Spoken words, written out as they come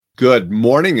Good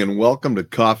morning and welcome to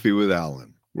Coffee with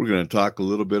Alain. We're going to talk a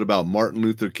little bit about Martin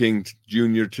Luther King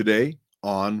Jr. today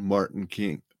on Martin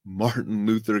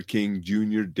Luther King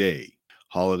Jr. Day,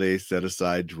 holiday set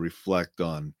aside to reflect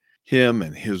on him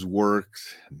and his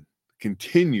works and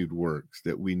continued works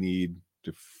that we need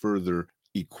to further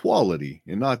equality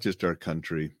in not just our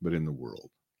country, but in the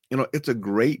world. It's a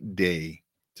great day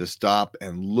to stop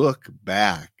and look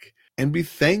back and be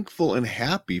thankful and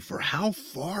happy for how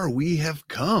far we have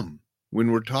come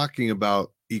when we're talking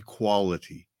about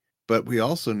equality. But we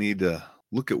also need to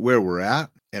look at where we're at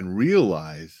and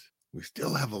realize we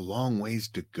still have a long ways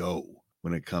to go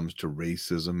when it comes to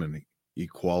racism and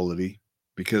equality,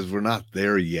 because we're not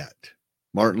there yet.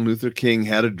 Martin Luther King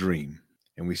had a dream,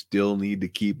 and we still need to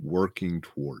keep working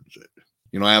towards it.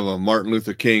 I have a Martin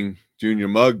Luther King Jr.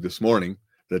 mug this morning.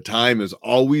 The time is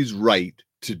always right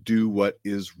to do what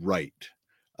is right.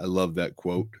 I love that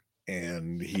quote,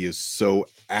 and he is so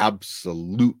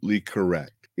absolutely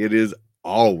correct. It is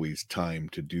always time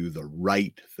to do the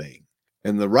right thing.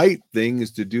 And the right thing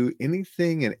is to do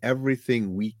anything and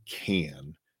everything we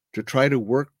can to try to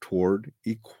work toward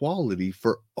equality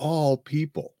for all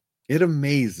people. It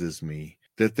amazes me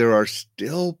that there are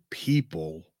still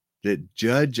people that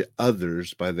judge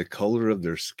others by the color of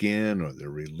their skin or their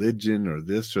religion or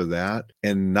this or that,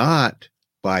 and not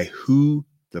by who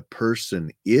the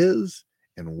person is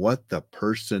and what the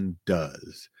person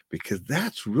does, because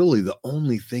that's really the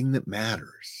only thing that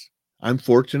matters. I'm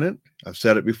fortunate. I've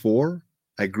said it before.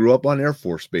 I grew up on Air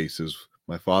Force bases.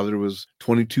 My father was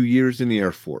 22 years in the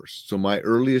Air Force. So my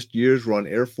earliest years were on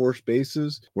Air Force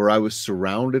bases where I was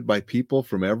surrounded by people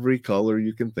from every color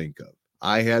you can think of.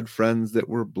 I had friends that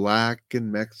were Black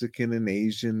and Mexican and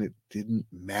Asian. It didn't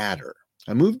matter.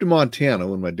 I moved to Montana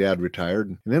when my dad retired,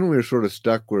 and then we were sort of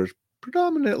stuck where it's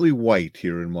predominantly white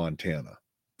here in Montana.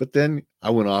 But then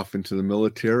I went off into the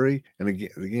military, and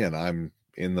again, I'm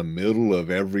in the middle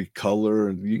of every color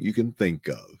you can think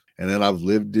of. And then I've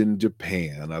lived in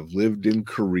Japan. I've lived in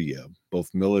Korea,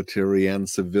 both military and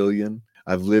civilian.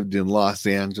 I've lived in Los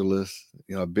Angeles.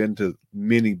 I've been to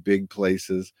many big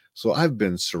places. So I've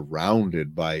been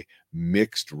surrounded by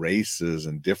mixed races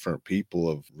and different people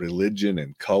of religion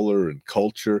and color and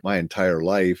culture my entire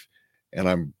life. And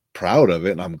I'm proud of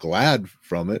it and I'm glad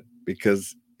from it,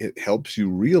 because it helps you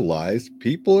realize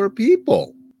people are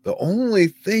people. The only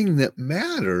thing that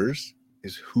matters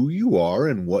is who you are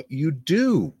and what you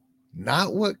do,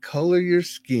 not what color your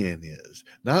skin is,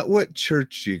 not what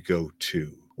church you go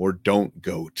to or don't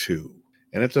go to.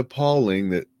 And it's appalling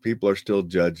that people are still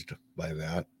judged by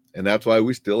that. And that's why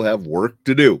we still have work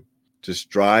to do to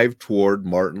strive toward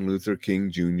Martin Luther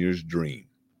King Jr.'s dream.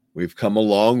 We've come a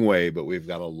long way, but we've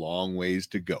got a long ways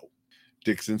to go.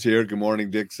 Dixon's here. Good morning,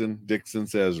 Dixon. Dixon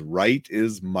says, right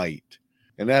is might.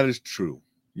 And that is true.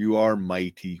 You are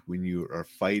mighty when you are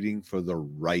fighting for the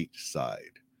right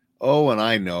side. Oh, and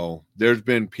I know there's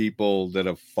been people that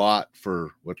have fought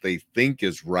for what they think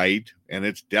is right, and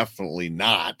it's definitely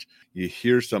not. You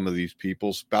hear some of these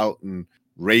people spouting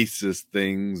racist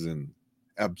things and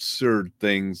absurd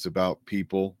things about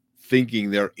people, thinking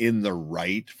they're in the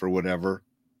right for whatever.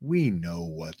 We know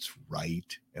what's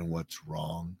right and what's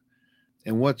wrong.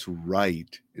 And what's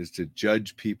right is to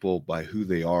judge people by who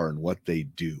they are and what they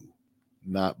do,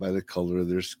 not by the color of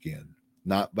their skin,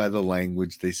 not by the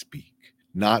language they speak,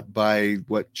 not by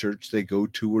what church they go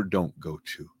to or don't go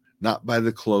to, not by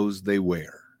the clothes they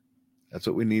wear. That's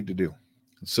what we need to do.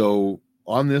 So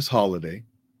on this holiday,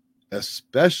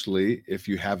 especially if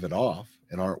you have it off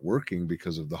and aren't working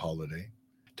because of the holiday,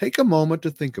 take a moment to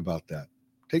think about that.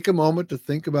 Take a moment to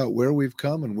think about where we've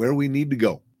come and where we need to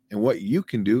go and what you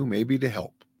can do maybe to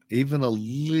help. Even a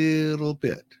little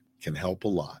bit can help a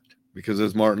lot, because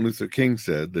as Martin Luther King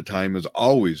said, the time is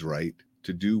always right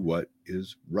to do what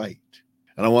is right.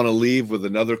 And I want to leave with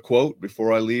another quote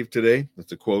before I leave today.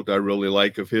 That's a quote I really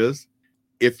like of his.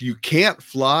 If you can't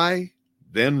fly,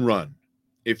 then run.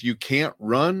 If you can't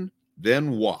run,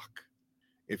 then walk.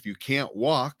 If you can't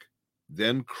walk,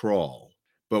 then crawl.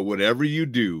 But whatever you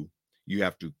do, you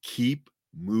have to keep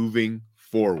moving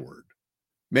forward.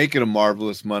 Make it a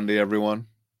marvelous Monday, everyone.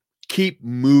 Keep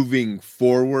moving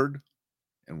forward,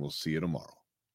 and we'll see you tomorrow.